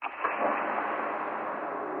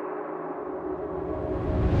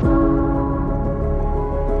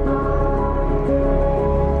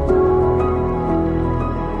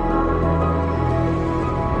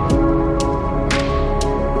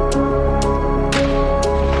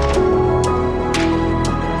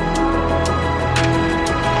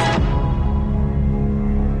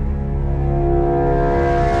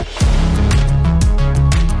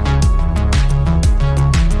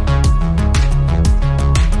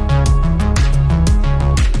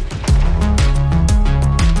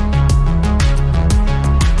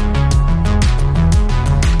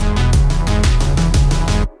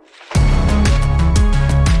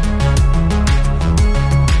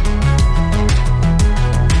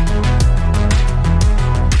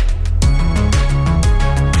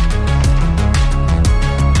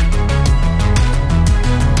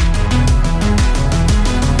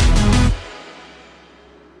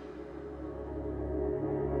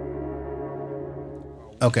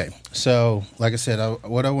Okay, so like I said,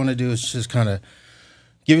 what I want to do is just kind of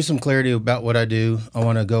give you some clarity about what I do. I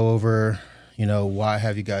want to go over, why I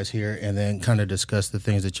have you guys here, and then kind of discuss the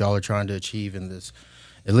things that y'all are trying to achieve in this,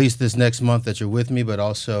 at least this next month that you're with me, but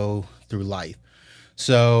also through life.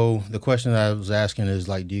 So the question that I was asking is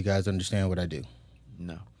like, do you guys understand what I do?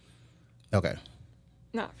 No. Okay.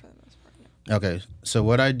 Not for the most part, no. Okay. So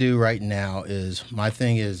what I do right now is my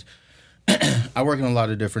thing is I work in a lot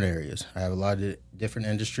of different areas. I have a lot of different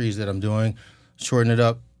industries that I'm doing. Shorten it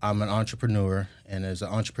up, I'm an entrepreneur. And as an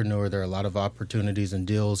entrepreneur, there are a lot of opportunities and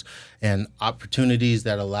deals and opportunities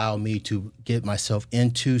that allow me to get myself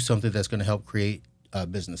into something that's going to help create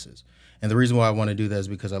businesses. And the reason why I want to do that is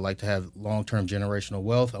because I like to have long-term generational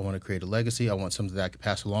wealth. I want to create a legacy. I want something that I can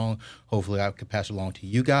pass along. Hopefully I can pass along to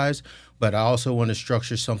you guys. But I also want to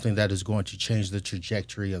structure something that is going to change the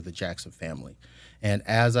trajectory of the Jackson family. And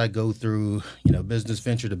as I go through, business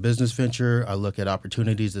venture to business venture, I look at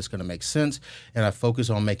opportunities that's going to make sense. And I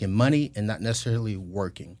focus on making money and not necessarily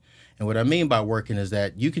working. And what I mean by working is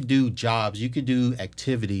that you could do jobs, you could do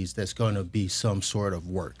activities that's going to be some sort of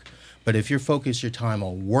work. But if you're focused your time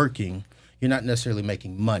on working, you're not necessarily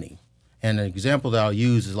making money. And an example that I'll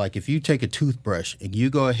use is like if you take a toothbrush and you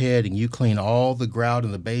go ahead and you clean all the grout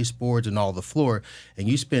and the baseboards and all the floor, and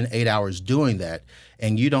you spend 8 hours doing that,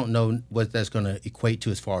 and you don't know what that's going to equate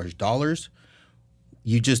to as far as dollars,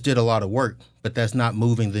 you just did a lot of work, but that's not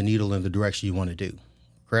moving the needle in the direction you want to do.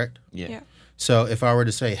 Correct? Yeah. So if I were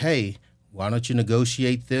to say, hey, why don't you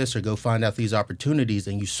negotiate this or go find out these opportunities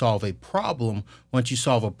and you solve a problem? Once you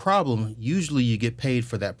solve a problem, usually you get paid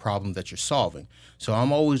for that problem that you're solving. So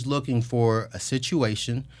I'm always looking for a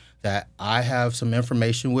situation that I have some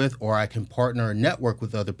information with, or I can partner or network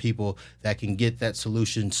with other people that can get that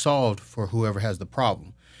solution solved for whoever has the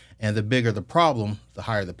problem. And the bigger the problem, the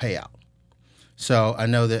higher the payout. So I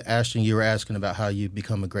know that, Ashton, you were asking about how you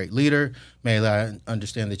become a great leader. Maybe I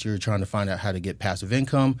understand that you're trying to find out how to get passive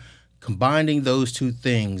income. Combining those two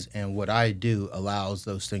things and what I do allows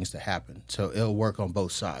those things to happen. So it'll work on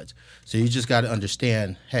both sides. So you just got to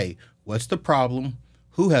understand, hey, what's the problem?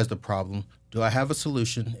 Who has the problem? Do I have a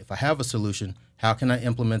solution? If I have a solution, how can I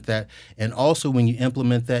implement that? And also when you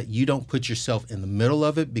implement that, you don't put yourself in the middle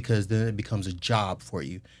of it, because then it becomes a job for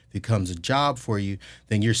you. If it becomes a job for you,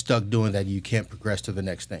 then you're stuck doing that and you can't progress to the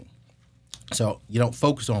next thing. So you don't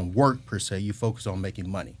focus on work per se, you focus on making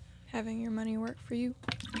money. Having your money work for you.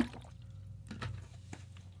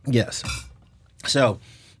 Yes. So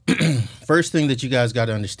first thing that you guys got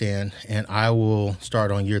to understand, and I will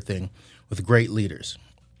start on your thing, with great leaders.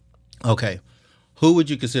 Okay. Who would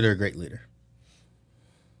you consider a great leader?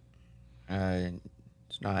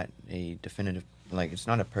 It's not a definitive, it's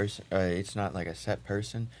not a person, it's not like a set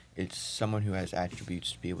person. It's someone who has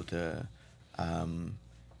attributes to be able to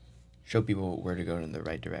show people where to go in the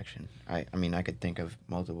right direction. I mean, I could think of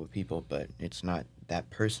multiple people, but it's not that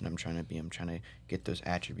person I'm trying to be. I'm trying to get those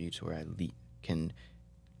attributes where I can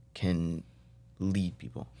lead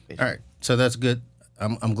people, basically. All right. So that's good.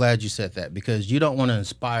 I'm glad you said that, because you don't want to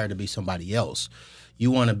inspire to be somebody else. You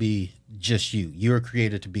want to be just you. You're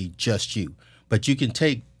created to be just you. But you can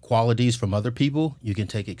take qualities from other people. You can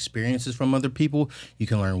take experiences from other people. You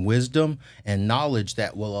can learn wisdom and knowledge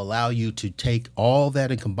that will allow you to take all that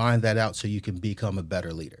and combine that out so you can become a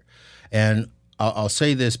better leader. And I'll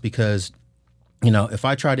say this because, if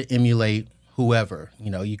I try to emulate whoever,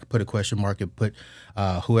 you could put a question mark and put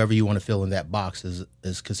whoever you want to fill in that box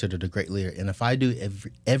is considered a great leader. And if I do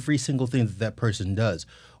every single thing that person does,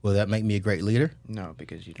 will that make me a great leader? No,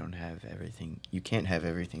 because you don't have everything. You can't have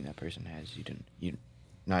everything that person has.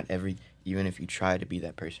 Even if you try to be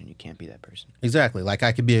that person, you can't be that person. Exactly. Like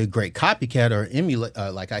I could be a great copycat or emulate.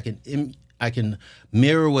 I can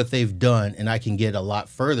mirror what they've done, and I can get a lot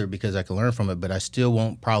further because I can learn from it. But I still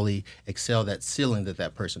won't probably excel that ceiling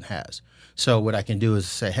that person has. So what I can do is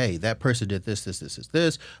say, hey, that person did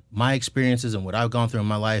this. My experiences and what I've gone through in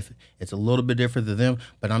my life, it's a little bit different than them,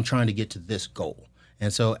 but I'm trying to get to this goal.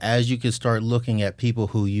 And so as you can start looking at people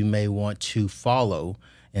who you may want to follow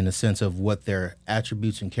in the sense of what their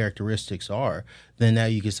attributes and characteristics are, then now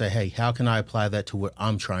you can say, hey, how can I apply that to where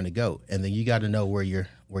I'm trying to go? And then you got to know where you're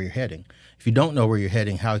heading. If you don't know where you're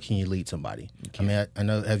heading, how can you lead somebody? I mean, I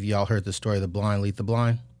know, have you all heard the story of the blind lead the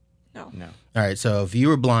blind? No. All right, so if you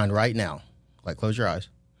were blind right now, close your eyes,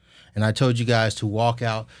 and I told you guys to walk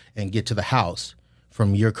out and get to the house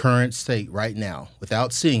from your current state right now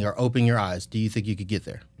without seeing or opening your eyes, do you think you could get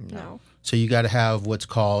there? No. So you got to have what's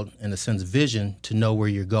called, in a sense, vision to know where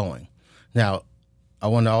you're going. Now, I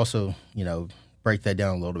want to also, break that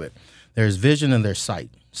down a little bit. There's vision and there's sight.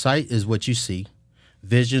 Sight is what you see.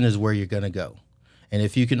 Vision is where you're going to go. And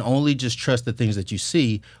if you can only just trust the things that you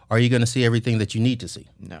see, are you going to see everything that you need to see?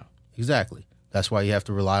 No. Exactly. That's why you have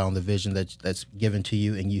to rely on the vision that's given to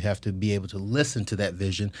you, and you have to be able to listen to that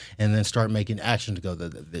vision and then start making action to go to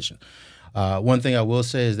that vision. One thing I will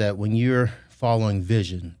say is that when you're following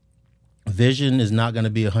vision is not going to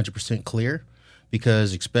be 100% clear,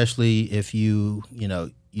 because especially if you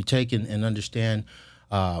take and understand,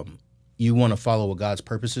 you want to follow what God's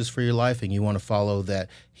purpose is for your life, and you want to follow that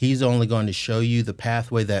he's only going to show you the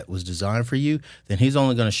pathway that was designed for you, then he's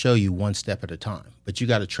only going to show you one step at a time. But you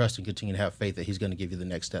got to trust and continue to have faith that he's going to give you the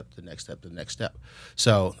next step, the next step, the next step.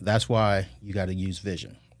 So that's why you got to use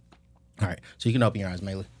vision. All right. So you can open your eyes,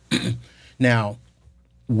 Maylee. Now,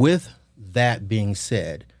 with that being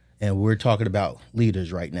said, and we're talking about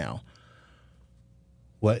leaders right now,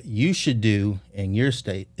 what you should do in your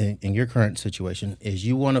state, in your current situation, is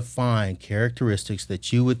you want to find characteristics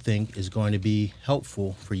that you would think is going to be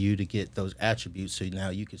helpful for you to get those attributes. So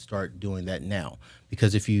now you can start doing that now.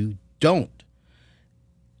 Because if you don't,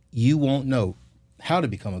 you won't know how to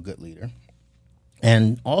become a good leader.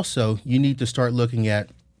 And also, you need to start looking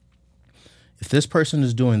at, if this person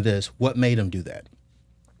is doing this, what made them do that?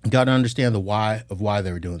 You got to understand the why of why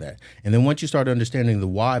they were doing that. And then once you start understanding the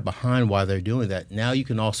why behind why they're doing that, now you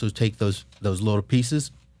can also take those little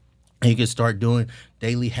pieces and you can start doing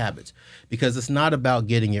daily habits, because it's not about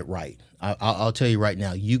getting it right. I'll tell you right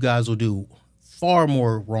now, you guys will do far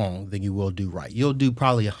more wrong than you will do right. You'll do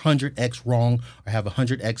probably 100x wrong or have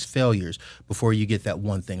 100x failures before you get that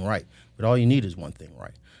one thing right. But all you need is one thing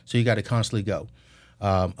right. So you got to constantly go.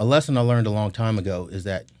 A lesson I learned a long time ago is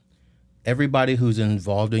that everybody who's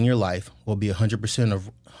involved in your life will be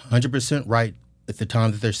 100% right at the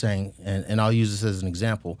time that they're saying. And I'll use this as an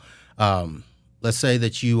example. Let's say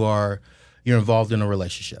that you're involved in a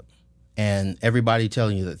relationship, and everybody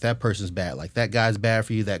telling you that person's bad. Like, that guy's bad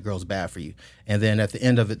for you, that girl's bad for you. And then at the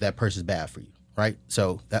end of it, that person's bad for you, right?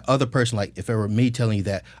 So that other person, like if it were me telling you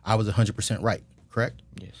that, I was 100% right, correct?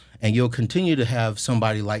 Yes. And you'll continue to have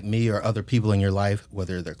somebody like me or other people in your life,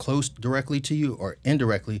 whether they're close directly to you or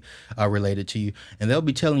indirectly related to you, and they'll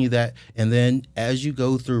be telling you that. And then as you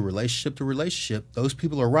go through relationship to relationship, those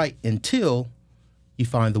people are right until you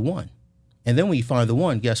find the one. And then when you find the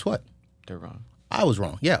one, guess what? They're wrong. I was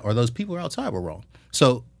wrong. Yeah, or those people outside were wrong.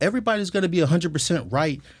 So everybody's going to be 100%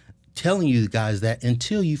 right telling you guys that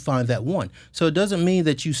until you find that one. So it doesn't mean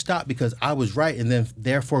that you stop because I was right and then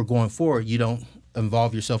therefore going forward you don't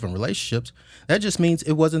involve yourself in relationships. That just means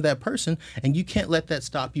it wasn't that person, and you can't let that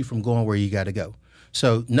stop you from going where you got to go.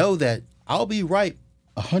 So know that I'll be right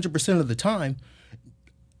 100% of the time,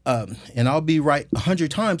 and I'll be right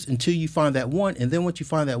 100 times until you find that one, and then once you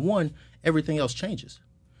find that one, everything else changes.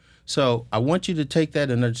 So I want you to take that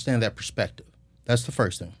and understand that perspective. That's the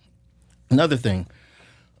first thing. Another thing,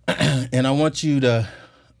 and I want you to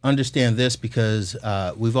understand this because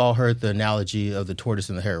we've all heard the analogy of the tortoise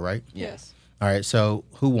and the hare, right? Yes. All right, so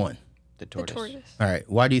who won? The tortoise. The tortoise. All right,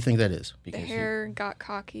 why do you think that is? The hare got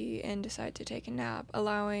cocky and decided to take a nap,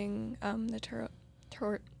 allowing the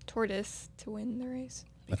tortoise to win the race.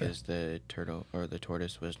 Because the turtle or the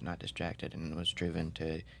tortoise was not distracted and was driven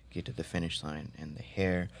to get to the finish line, and the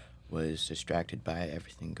hare was distracted by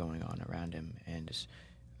everything going on around him. And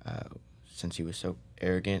since he was so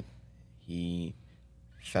arrogant, he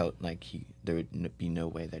felt like there would be no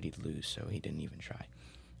way that he'd lose, so he didn't even try.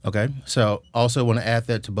 Okay, so also want to add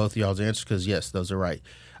that to both of y'all's answers because, yes, those are right.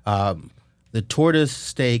 The tortoise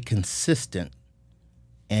stayed consistent,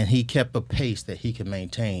 and he kept a pace that he could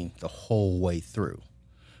maintain the whole way through,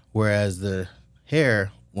 whereas the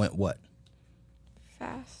hare went what?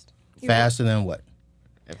 Fast. Fast and then what?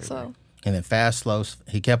 Everywhere. Slow. And then fast, slow.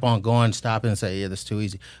 He kept on going, stopping, and say, yeah, that's too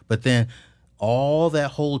easy. But then all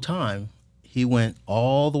that whole time, he went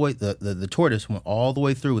all the way, the tortoise went all the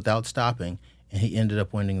way through without stopping, and he ended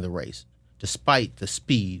up winning the race, despite the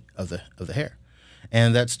speed of the hare.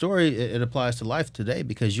 And that story, it applies to life today,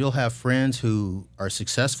 because you'll have friends who are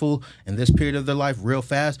successful in this period of their life real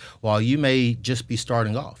fast, while you may just be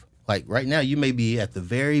starting off. Like right now, you may be at the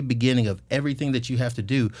very beginning of everything that you have to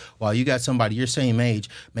do, while you got somebody your same age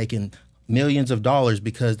making millions of dollars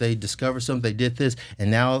because they discovered something, they did this, and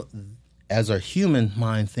now as our human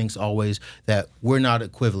mind thinks always that we're not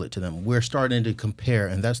equivalent to them. We're starting to compare,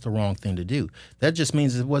 and that's the wrong thing to do. That just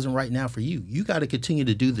means it wasn't right now for you. You got to continue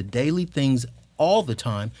to do the daily things all the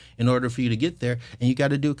time in order for you to get there, and you got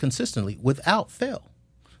to do it consistently without fail.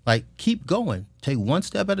 Like, keep going. Take one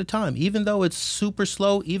step at a time. Even though it's super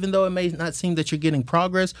slow, even though it may not seem that you're getting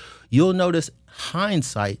progress, you'll notice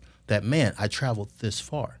hindsight that, man, I traveled this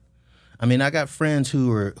far. I mean, I got friends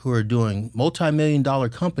who are doing multi-million-dollar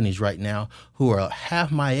companies right now who are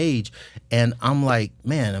half my age, and I'm like,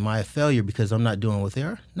 man, am I a failure because I'm not doing what they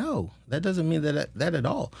are? No, that doesn't mean that at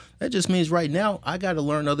all. That just means right now I got to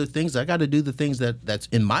learn other things. I got to do the things that's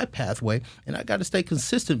in my pathway, and I got to stay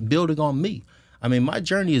consistent building on me. I mean, my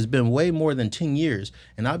journey has been way more than 10 years,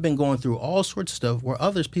 and I've been going through all sorts of stuff where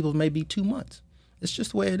others people may be 2 months. It's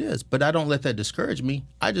just the way it is. But I don't let that discourage me.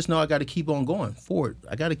 I just know I got to keep on going forward.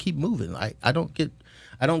 I got to keep moving. I don't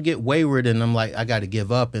get wayward and I'm like, I got to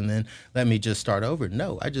give up and then let me just start over.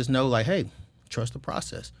 No, I just know like, hey, trust the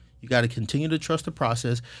process. You got to continue to trust the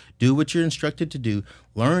process, do what you're instructed to do,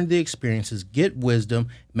 learn the experiences, get wisdom,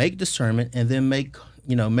 make discernment, and then make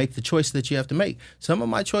the choice that you have to make. Some of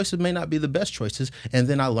my choices may not be the best choices, and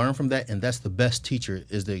then I learn from that, and that's the best teacher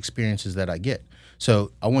is the experiences that I get.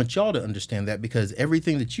 So I want y'all to understand that because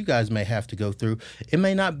everything that you guys may have to go through, it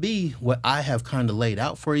may not be what I have kind of laid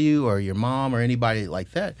out for you or your mom or anybody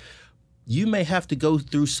like that. You may have to go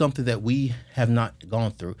through something that we have not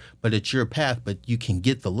gone through, but it's your path, but you can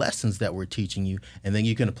get the lessons that we're teaching you, and then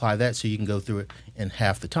you can apply that so you can go through it in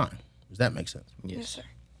half the time. Does that make sense? Yes, sir.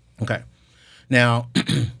 Okay. Now,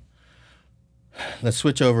 let's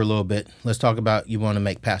switch over a little bit. Let's talk about you want to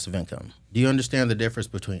make passive income. Do you understand the difference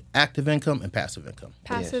between active income and passive income?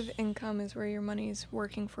 Passive income is where your money is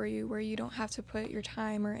working for you, where you don't have to put your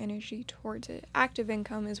time or energy towards it. Active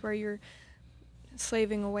income is where you're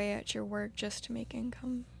slaving away at your work just to make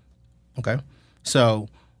income. Okay. So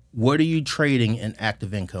what are you trading in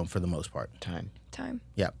active income for the most part? Time.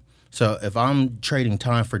 Yeah. So if I'm trading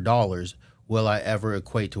time for dollars, will I ever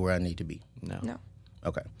equate to where I need to be? No.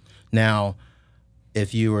 Okay. Now,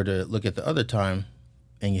 if you were to look at the other time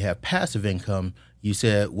and you have passive income, you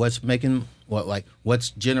said what's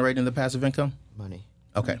generating the passive income? Money.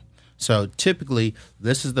 Okay. So typically,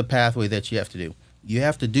 this is the pathway that you have to do. You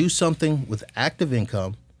have to do something with active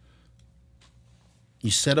income. You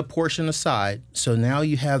set a portion aside. So now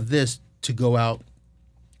you have this to go out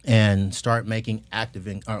and start making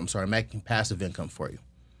making passive income for you.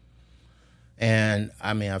 And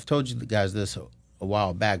I mean, I've told you guys this a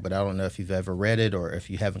while back, but I don't know if you've ever read it or if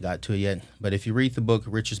you haven't got to it yet. But if you read the book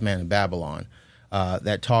Richest Man in Babylon,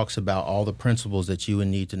 that talks about all the principles that you would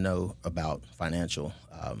need to know about financial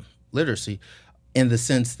literacy in the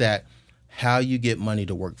sense that how you get money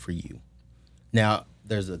to work for you. Now,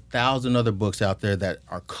 there's 1,000 other books out there that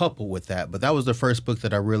are coupled with that, but that was the first book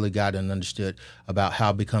that I really got and understood about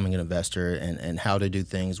how becoming an investor and how to do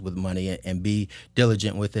things with money and be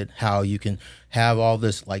diligent with it, how you can have all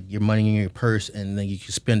this, like your money in your purse, and then you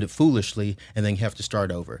can spend it foolishly, and then you have to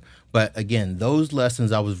start over. But again, those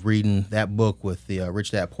lessons, I was reading that book with the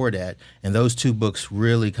Rich Dad, Poor Dad, and those two books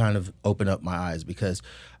really kind of opened up my eyes because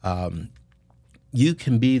you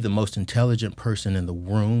can be the most intelligent person in the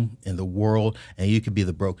room, in the world, and you could be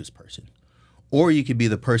the brokest person. Or you could be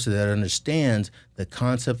the person that understands the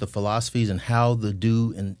concept, the philosophies, and how to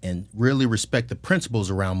do and really respect the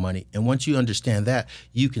principles around money. And once you understand that,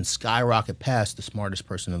 you can skyrocket past the smartest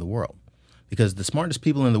person in the world. Because the smartest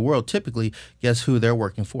people in the world, typically, guess who they're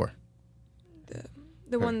working for?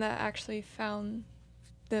 The one that actually found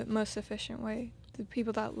the most efficient way. The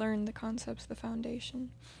people that learned the concepts, the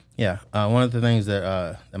foundation. Yeah, one of the things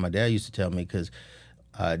that my dad used to tell me, because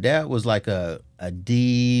dad was like a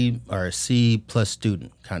D or a C plus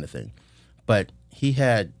student kind of thing. But he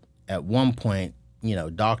had, at one point,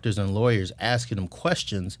 doctors and lawyers asking him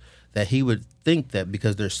questions that he would think that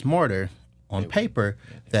because they're smarter on paper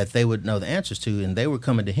that they would know the answers to, and they were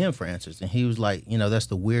coming to him for answers. And he was like, that's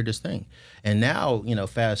the weirdest thing. And now,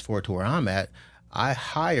 fast forward to where I'm at, I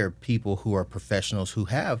hire people who are professionals who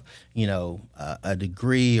have, a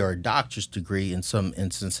degree or a doctor's degree in some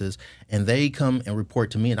instances, and they come and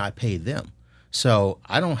report to me and I pay them. So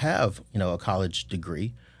I don't have, a college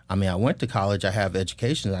degree. I mean, I went to college, I have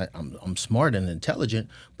education, I'm smart and intelligent,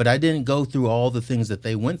 but I didn't go through all the things that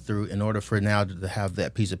they went through in order for now to have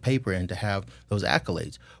that piece of paper and to have those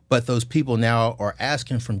accolades. But those people now are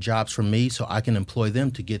asking for jobs from me so I can employ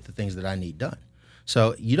them to get the things that I need done.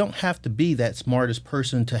 So you don't have to be that smartest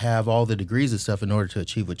person to have all the degrees and stuff in order to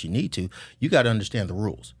achieve what you need to. You got to understand the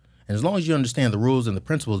rules. And as long as you understand the rules and the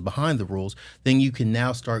principles behind the rules, then you can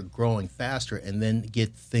now start growing faster and then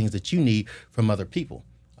get things that you need from other people.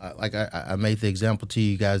 Like I made the example to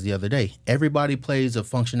you guys the other day. Everybody plays a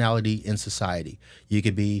functionality in society. You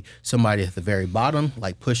could be somebody at the very bottom,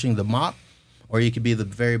 like pushing the mop, or you could be the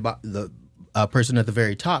person at the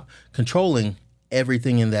very top controlling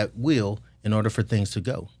everything in that wheel in order for things to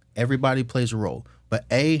go. Everybody plays a role. But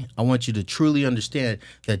I want you to truly understand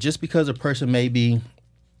that just because a person may be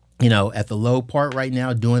at the low part right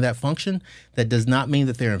now doing that function, that does not mean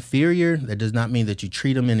that they're inferior. That does not mean that you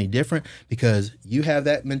treat them any different, because you have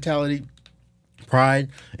that mentality. Pride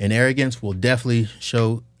and arrogance will definitely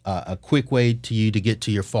show a quick way to you to get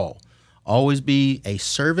to your fall. Always be a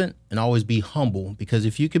servant and always be humble, because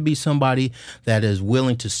if you could be somebody that is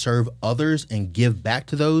willing to serve others and give back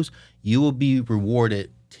to those, you will be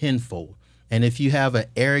rewarded tenfold. And if you have an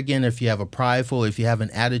arrogant, if you have a prideful, if you have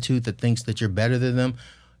an attitude that thinks that you're better than them,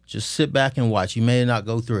 just sit back and watch. You may not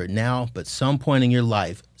go through it now, but some point in your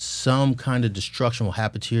life, some kind of destruction will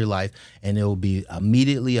happen to your life, and it will be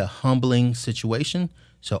immediately a humbling situation.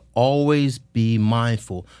 So always be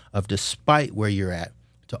mindful of, despite where you're at,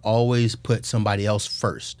 to always put somebody else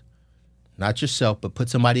first. Not yourself, but put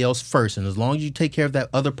somebody else first. And as long as you take care of that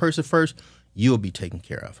other person first, you'll be taken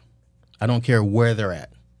care of. I don't care where they're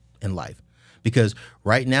at in life. Because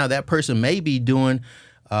right now, that person may be doing,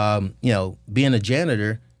 being a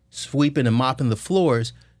janitor, sweeping and mopping the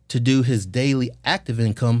floors to do his daily active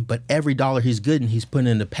income, but every dollar he's getting, he's putting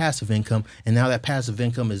into passive income, and now that passive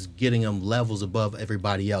income is getting him levels above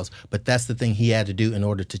everybody else. But that's the thing he had to do in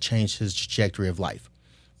order to change his trajectory of life.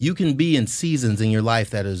 You can be in seasons in your life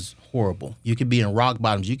that is horrible. You could be in rock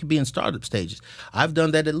bottoms. You could be in startup stages. I've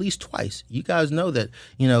done that at least twice. You guys know that,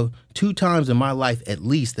 2 times in my life at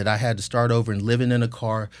least, that I had to start over and living in a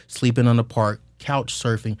car, sleeping on the park, couch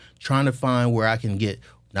surfing, trying to find where I can get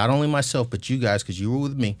not only myself, but you guys, because you were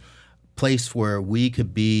with me, place where we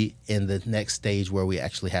could be in the next stage where we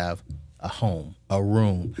actually have a home, a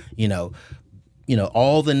room,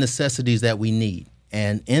 all the necessities that we need.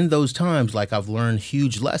 And in those times, like, I've learned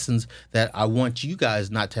huge lessons that I want you guys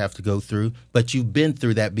not to have to go through, but you've been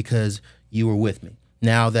through that because you were with me.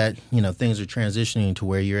 Now that, things are transitioning to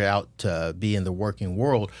where you're out to be in the working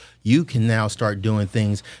world, you can now start doing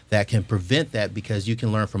things that can prevent that, because you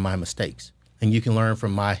can learn from my mistakes. And you can learn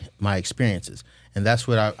from my experiences. And that's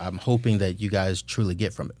what I'm hoping that you guys truly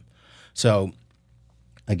get from it. So,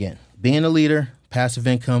 again, being a leader, passive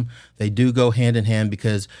income, they do go hand in hand,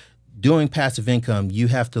 because doing passive income, you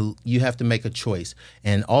have to make a choice.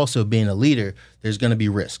 And also being a leader, there's going to be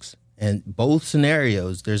risks. And both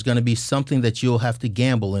scenarios, there's going to be something that you'll have to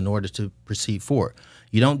gamble in order to proceed forward.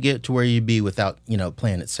 You don't get to where you be without,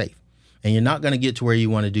 playing it safe. And you're not going to get to where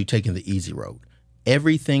you want to do taking the easy road.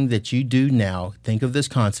 Everything that you do now, think of this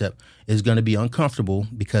concept, is going to be uncomfortable,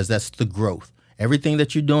 because that's the growth. Everything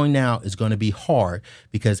that you're doing now is going to be hard,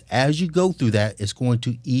 because as you go through that, it's going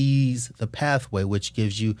to ease the pathway, which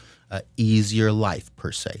gives you an easier life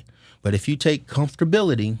per se. But if you take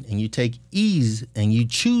comfortability and you take ease and you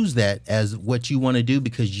choose that as what you want to do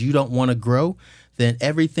because you don't want to grow, then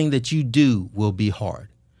everything that you do will be hard.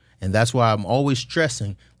 And that's why I'm always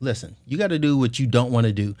stressing, listen, you got to do what you don't want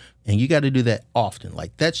to do, and you got to do that often.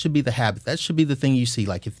 Like, that should be the habit. That should be the thing you see.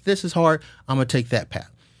 Like, if this is hard, I'm going to take that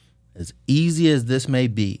path. As easy as this may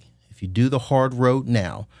be, if you do the hard road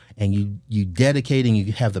now and you dedicate and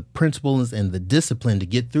you have the principles and the discipline to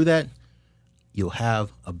get through that, you'll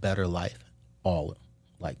have a better life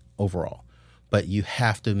overall. But you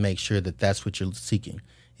have to make sure that that's what you're seeking.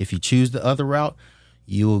 If you choose the other route,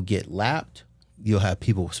 you will get lapped. You'll have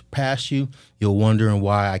people surpass you. You'll wondering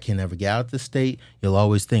why I can never get out of the state. You'll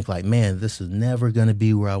always think like, man, this is never going to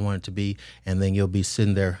be where I want it to be. And then you'll be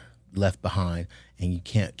sitting there left behind, and you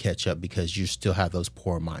can't catch up because you still have those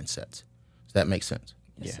poor mindsets. Does that make sense?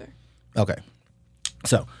 Yes, sir. Okay.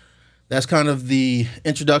 So that's kind of the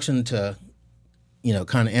introduction to,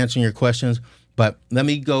 kind of answering your questions. But let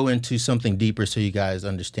me go into something deeper so you guys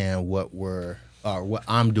understand what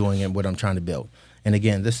I'm doing and what I'm trying to build. And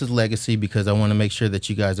again, this is legacy, because I want to make sure that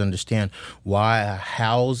you guys understand why I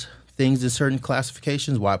house things in certain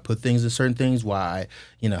classifications, why I put things in certain things, why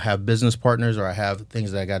I, have business partners, or I have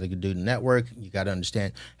things that I got to do to network. You got to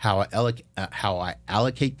understand how I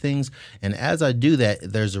allocate things. And as I do that,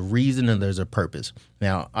 there's a reason and there's a purpose.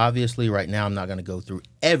 Now, obviously, right now, I'm not going to go through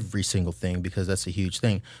every single thing, because that's a huge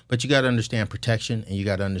thing. But you got to understand protection, and you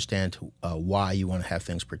got to understand why you want to have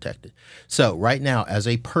things protected. So right now, as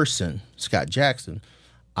a person, Scott Jackson,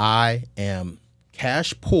 I am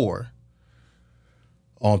cash poor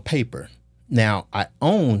on paper. Now, I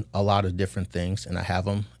own a lot of different things, and I have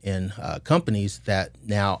them in companies that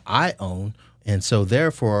now I own. And so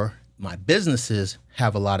therefore, my businesses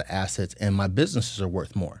have a lot of assets, and my businesses are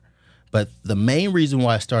worth more. But the main reason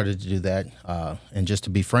why I started to do that, and just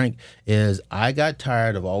to be frank, is I got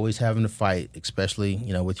tired of always having to fight, especially,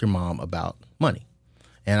 with your mom, about money.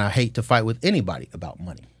 And I hate to fight with anybody about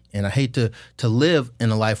money. And I hate to live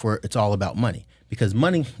in a life where it's all about money, because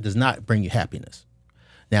money does not bring you happiness.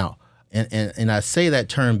 Now, and I say that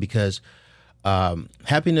term because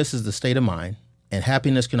happiness is the state of mind, And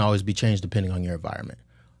happiness can always be changed depending on your environment.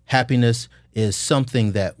 Happiness is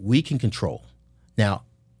something that we can control. Now,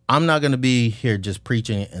 I'm not going to be here just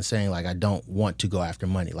preaching and saying like I don't want to go after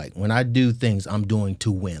money. Like when I do things, I'm doing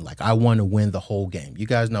to win. Like I want to win the whole game. You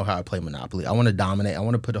guys know how I play Monopoly. I want to dominate. I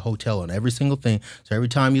want to put a hotel on every single thing. So every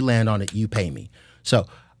time you land on it, you pay me. So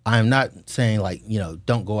I'm not saying like,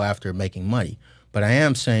 don't go after making money. But I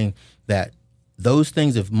am saying that those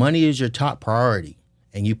things, if money is your top priority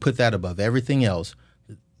and you put that above everything else,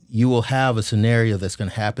 you will have a scenario that's going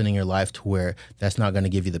to happen in your life to where that's not going to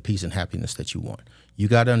give you the peace and happiness that you want. You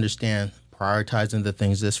got to understand prioritizing the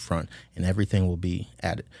things this front, and everything will be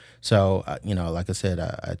added. So, like I said,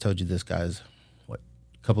 I told you this, guys, a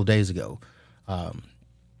couple of days ago.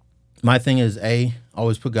 My thing is,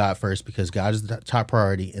 always put God first, because God is the top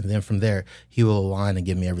priority, and then from there, He will align and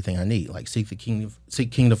give me everything I need. Like seek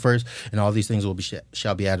kingdom first, and all these things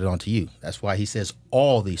shall be added onto you. That's why He says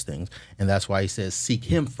all these things, and that's why He says seek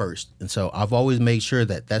Him first. And so I've always made sure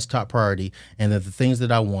that that's top priority, and that the things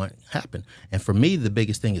that I want happen. And for me, the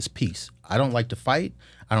biggest thing is peace. I don't like to fight.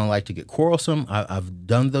 I don't like to get quarrelsome. I've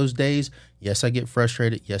done those days. Yes, I get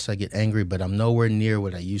frustrated. Yes, I get angry, but I'm nowhere near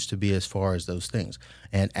what I used to be as far as those things.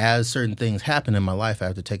 And as certain things happen in my life, I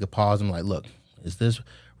have to take a pause. I'm like, look, is this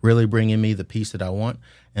really bringing me the peace that I want?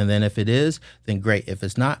 And then if it is, then great. If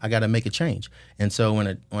it's not, I got to make a change. And so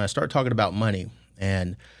when I start talking about money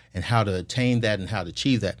and how to attain that and how to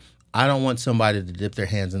achieve that, I don't want somebody to dip their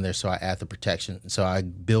hands in there, so I add the protection. So I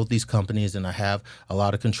build these companies, and I have a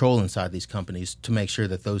lot of control inside these companies to make sure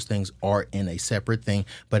that those things are in a separate thing,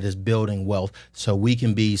 but is building wealth, so we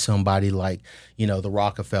can be somebody like, the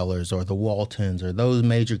Rockefellers or the Waltons or those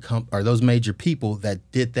major people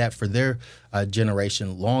that did that for their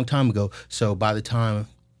generation long time ago. So by the time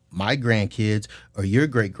my grandkids or your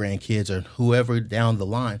great grandkids or whoever down the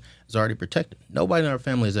line is already protected. Nobody in our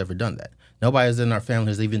family has ever done that. Nobody in our family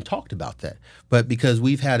has even talked about that. But because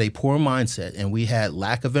we've had a poor mindset, and we had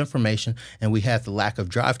lack of information, and we had the lack of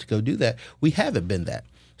drive to go do that, we haven't been that.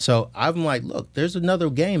 So I'm like, look, there's another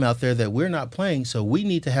game out there that we're not playing, so we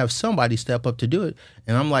need to have somebody step up to do it.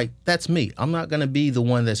 And I'm like, that's me. I'm not going to be the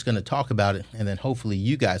one that's going to talk about it, and then hopefully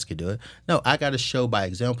you guys could do it. No, I got to show by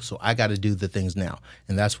example, so I got to do the things now.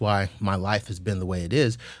 And that's why my life has been the way it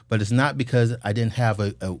is. But it's not because I didn't have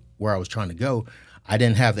where I was trying to go. I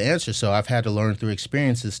didn't have the answer, so I've had to learn through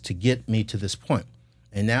experiences to get me to this point.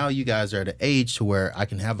 And now you guys are at an age to where I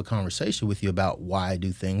can have a conversation with you about why I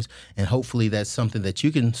do things, and hopefully that's something that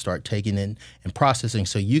you can start taking in and processing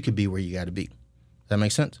so you could be where you got to be. Does that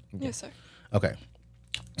make sense? Yes, sir. Okay.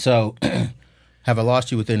 So have I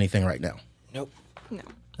lost you with anything right now? Nope. No.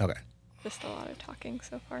 Okay. Just a lot of talking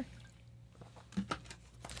so far.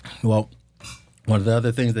 Well, one of the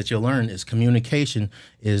other things that you'll learn is communication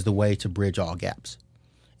is the way to bridge all gaps.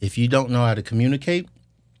 If you don't know how to communicate,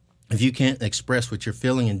 if you can't express what you're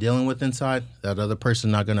feeling and dealing with inside, that other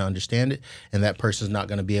person's not going to understand it, and that person's not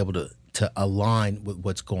going to be able to align with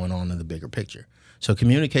what's going on in the bigger picture. So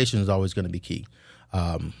communication is always going to be key.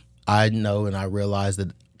 I know and I realize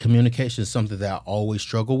that communication is something that I always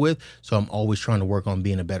struggle with, so I'm always trying to work on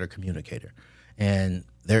being a better communicator. And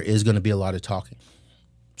there is going to be a lot of talking.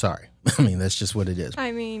 Sorry. I mean, that's just what it is.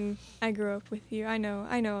 I mean, I grew up with you. I know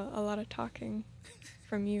a lot of talking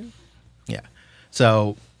from you. Yeah.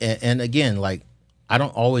 So, and again, like, I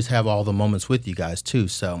don't always have all the moments with you guys too.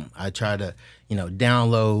 So I try to,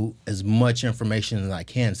 download as much information as I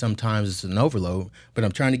can. Sometimes it's an overload, but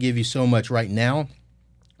I'm trying to give you so much right now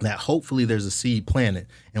that hopefully there's a seed planted.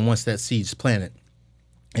 And once that seed's planted,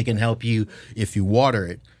 it can help you, if you water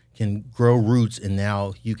it, can grow roots, and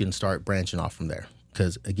now you can start branching off from there.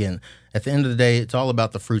 Because again, at the end of the day, it's all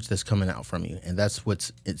about the fruits that's coming out from you. And that's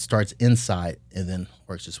it starts inside and then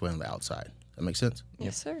works its way on the outside. That make sense?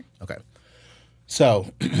 Yes, sir. Okay.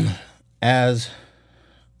 So as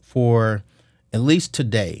for at least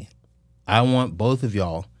today, I want both of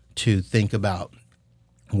y'all to think about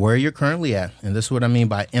where you're currently at. And this is what I mean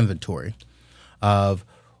by inventory of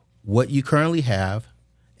what you currently have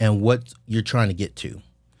and what you're trying to get to.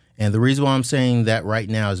 And the reason why I'm saying that right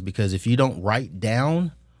now is because if you don't write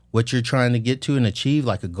down what you're trying to get to and achieve,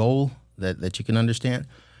 like a goal that you can understand,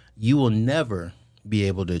 you will never be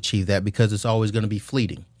able to achieve that, because it's always going to be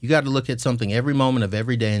fleeting. You got to look at something every moment of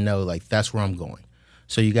every day and know, like, that's where I'm going.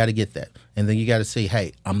 So you got to get that. And then you got to say,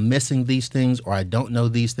 hey, I'm missing these things, or I don't know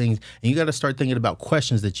these things. And you got to start thinking about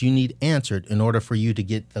questions that you need answered in order for you to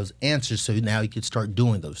get those answers, so now you can start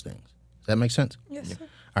doing those things. Does that make sense? Yes, sir.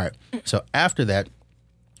 All right. So after that,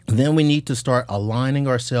 then we need to start aligning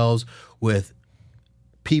ourselves with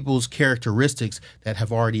people's characteristics that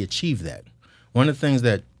have already achieved that. One of the things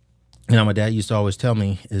that my dad used to always tell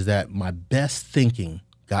me is that my best thinking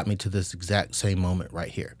got me to this exact same moment right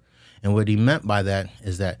here. And what he meant by that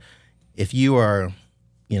is that if you are,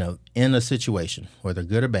 in a situation, whether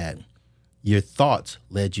good or bad, your thoughts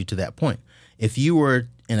led you to that point. If you were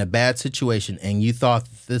in a bad situation and you thought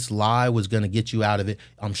this lie was going to get you out of it,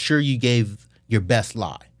 I'm sure you gave your best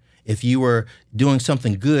lie. If you were doing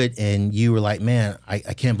something good and you were like, man, I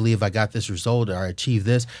can't believe I got this result or I achieved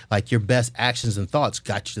this, like your best actions and thoughts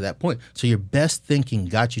got you to that point. So your best thinking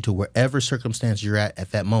got you to wherever circumstance you're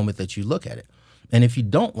at that moment that you look at it. And if you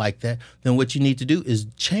don't like that, then what you need to do is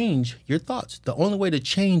change your thoughts. The only way to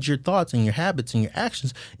change your thoughts and your habits and your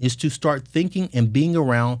actions is to start thinking and being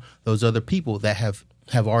around those other people that have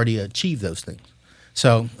already achieved those things.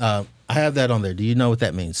 So I have that on there. Do you know what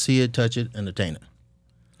that means? See it, touch it, and attain it.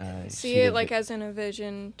 See it like as in a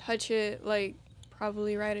vision, touch it like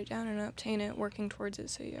probably write it down and obtain it, working towards it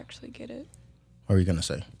so you actually get it. What are you going to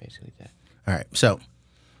say? Basically that. All right. So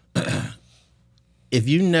if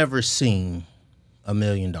you never seen $1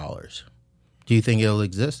 million, do you think it'll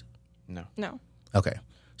exist? No. Okay.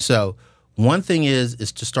 So one thing is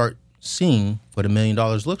to start seeing what $1 million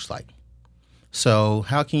looks like. So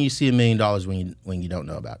how can you see $1 million when you don't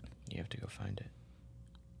know about it? You have to go find it.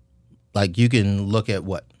 Like you can look at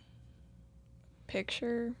what?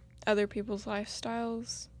 Picture other people's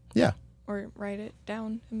lifestyles. Yeah. Or write it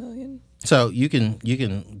down, 1 million. So you can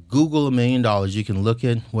Google $1 million. You can look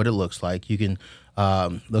at what it looks like. You can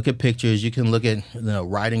look at pictures. You can look at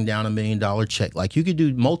writing down $1 million check. Like you could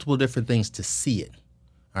do multiple different things to see it.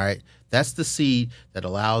 All right. That's the seed that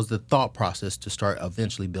allows the thought process to start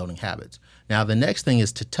eventually building habits. Now the next thing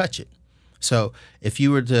is to touch it. So if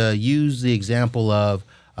you were to use the example of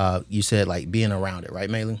you said like being around it, right,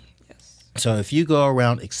 Maylin? Yes. So if you go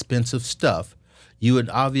around expensive stuff, you would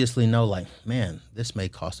obviously know like, man, this may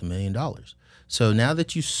cost $1 million. So now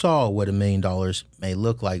that you saw what $1 million may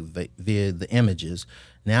look like via the images,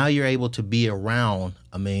 now you're able to be around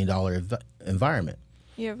 $1 million environment.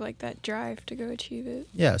 You have like that drive to go achieve it.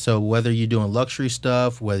 Yeah. So whether you're doing luxury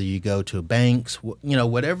stuff, whether you go to banks,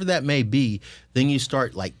 whatever that may be, then you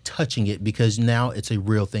start like touching it because now it's a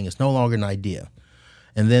real thing. It's no longer an idea.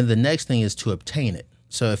 And then the next thing is to obtain it.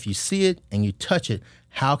 So if you see it and you touch it,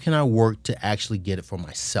 how can I work to actually get it for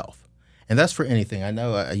myself? And that's for anything. I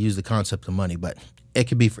know I use the concept of money, but it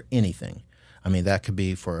could be for anything. I mean, that could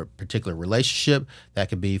be for a particular relationship. That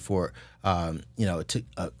could be for, a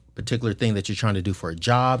particular thing that you're trying to do for a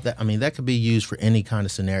job. That could be used for any kind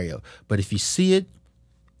of scenario. But if you see it,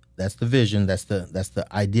 that's the vision. That's the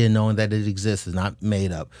idea, knowing that it exists, is not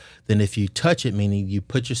made up. Then if you touch it, meaning you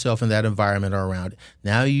put yourself in that environment or around it,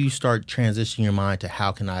 now you start transitioning your mind to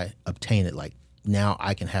how can I obtain it? Like now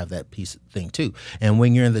I can have that piece of thing too. And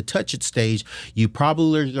when you're in the touch it stage, you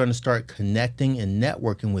probably are going to start connecting and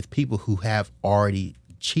networking with people who have already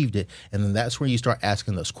achieved it. And then that's where you start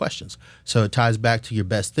asking those questions. So it ties back to your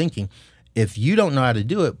best thinking. If you don't know how to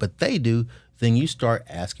do it, but they do, then you start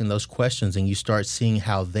asking those questions and you start seeing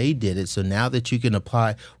how they did it. So now that you can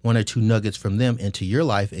apply one or two nuggets from them into your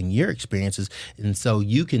life and your experiences, and so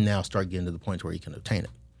you can now start getting to the point where you can obtain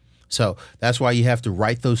it. So that's why you have to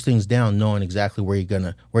write those things down, knowing exactly where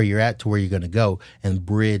you're at to where you're gonna go and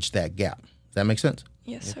bridge that gap. Does that make sense?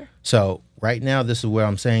 Yes, sir. So right now, this is what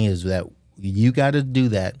I'm saying is that you got to do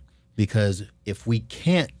that, because if we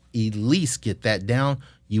can't at least get that down,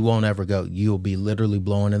 you won't ever go. You'll be literally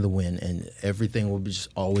blowing in the wind and everything will be just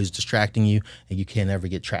always distracting you and you can't ever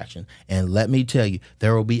get traction. And let me tell you,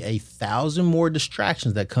 there will be 1,000 more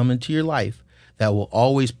distractions that come into your life that will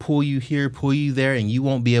always pull you here, pull you there, and you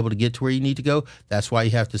won't be able to get to where you need to go. That's why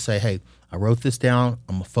you have to say, hey, I wrote this down.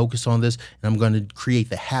 I'm going to focus on this and I'm going to create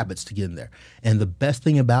the habits to get in there. And the best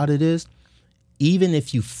thing about it is, even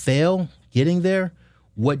if you fail getting there,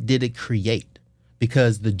 what did it create?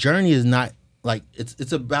 Because the journey is not like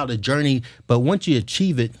it's about a journey, but once you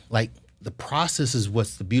achieve it, like the process is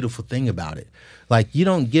what's the beautiful thing about it. Like you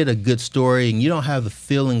don't get a good story and you don't have the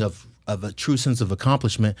feeling of a true sense of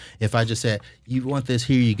accomplishment if I just said, you want this,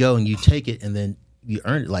 here you go, and you take it and then you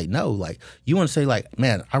earn it. Like, no, like you want to say like,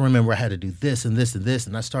 man, I remember I had to do this and this and this,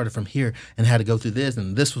 and I started from here and had to go through this,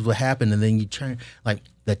 and this was what happened. And then you turn, like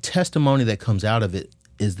the testimony that comes out of it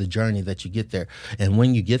is the journey that you get there. And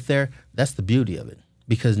when you get there, that's the beauty of it.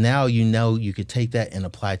 Because now you know you could take that and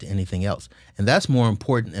apply it to anything else. And that's more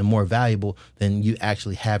important and more valuable than you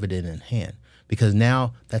actually have it in hand. Because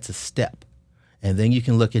now that's a step. And then you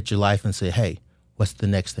can look at your life and say, hey, what's the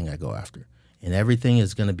next thing I go after? And everything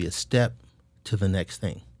is going to be a step to the next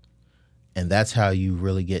thing. And that's how you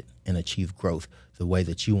really get and achieve growth the way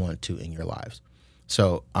that you want to in your lives.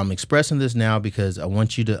 So I'm expressing this now because I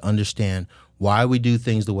want you to understand why we do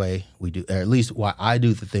things the way we do, or at least why I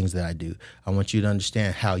do the things that I do. I want you to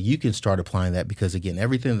understand how you can start applying that, because again,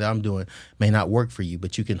 everything that I'm doing may not work for you,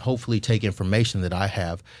 but you can hopefully take information that I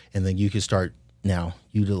have, and then you can start now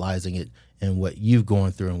utilizing it in what you've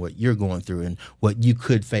gone through and what you're going through and what you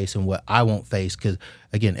could face and what I won't face. Because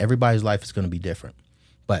again, everybody's life is going to be different,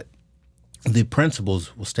 but the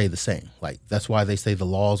principles will stay the same. Like, that's why they say the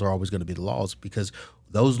laws are always going to be the laws, because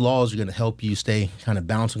those laws are going to help you stay kind of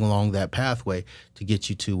bouncing along that pathway to get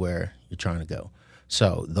you to where you're trying to go.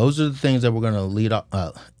 So those are the things that we're going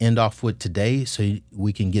to end off with today, so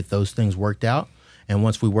we can get those things worked out. And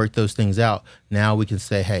once we work those things out, now we can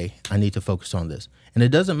say, hey, I need to focus on this. And it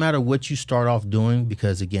doesn't matter what you start off doing,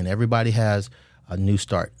 because again, everybody has a new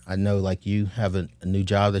start. I know, like, you have a new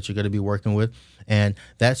job that you're going to be working with, and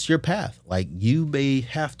that's your path. Like, you may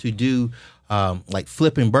have to do like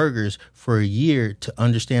flipping burgers for a year to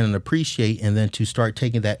understand and appreciate, and then to start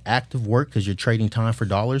taking that active work, because you're trading time for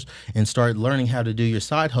dollars, and start learning how to do your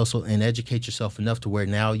side hustle and educate yourself enough to where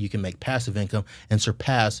now you can make passive income and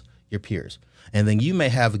surpass your peers. And then you may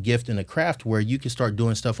have a gift and a craft where you can start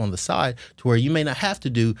doing stuff on the side to where you may not have to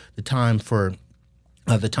do the time for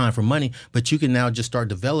money, but you can now just start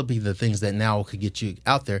developing the things that now could get you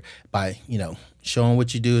out there by, showing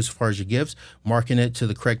what you do as far as your gifts, marketing it to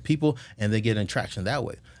the correct people, and they get traction that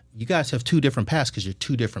way. You guys have two different paths because you're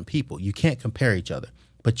two different people. You can't compare each other,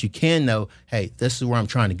 but you can know, hey, this is where I'm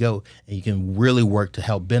trying to go, and you can really work to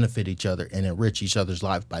help benefit each other and enrich each other's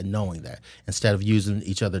life by knowing that, instead of using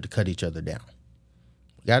each other to cut each other down.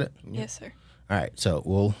 Got it? Yes, sir. All right, so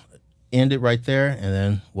we'll end it right there, and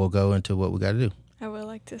then we'll go into what we got to do. I would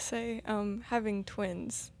like to say, having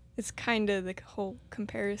twins, it's kind of the whole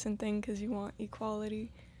comparison thing, because you want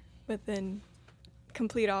equality, but then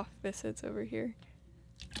complete opposites over here.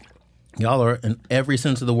 Y'all are, in every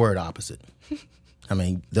sense of the word, opposite. I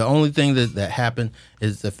mean, the only thing that happened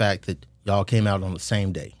is the fact that y'all came out on the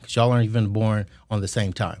same day, because y'all aren't even born on the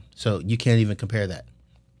same time. So you can't even compare that.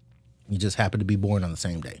 You just happen to be born on the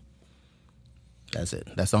same day. That's it.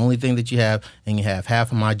 That's the only thing that you have, and you have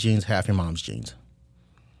half of my genes, half your mom's genes.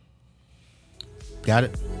 Got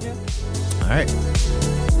it? Yeah. All right.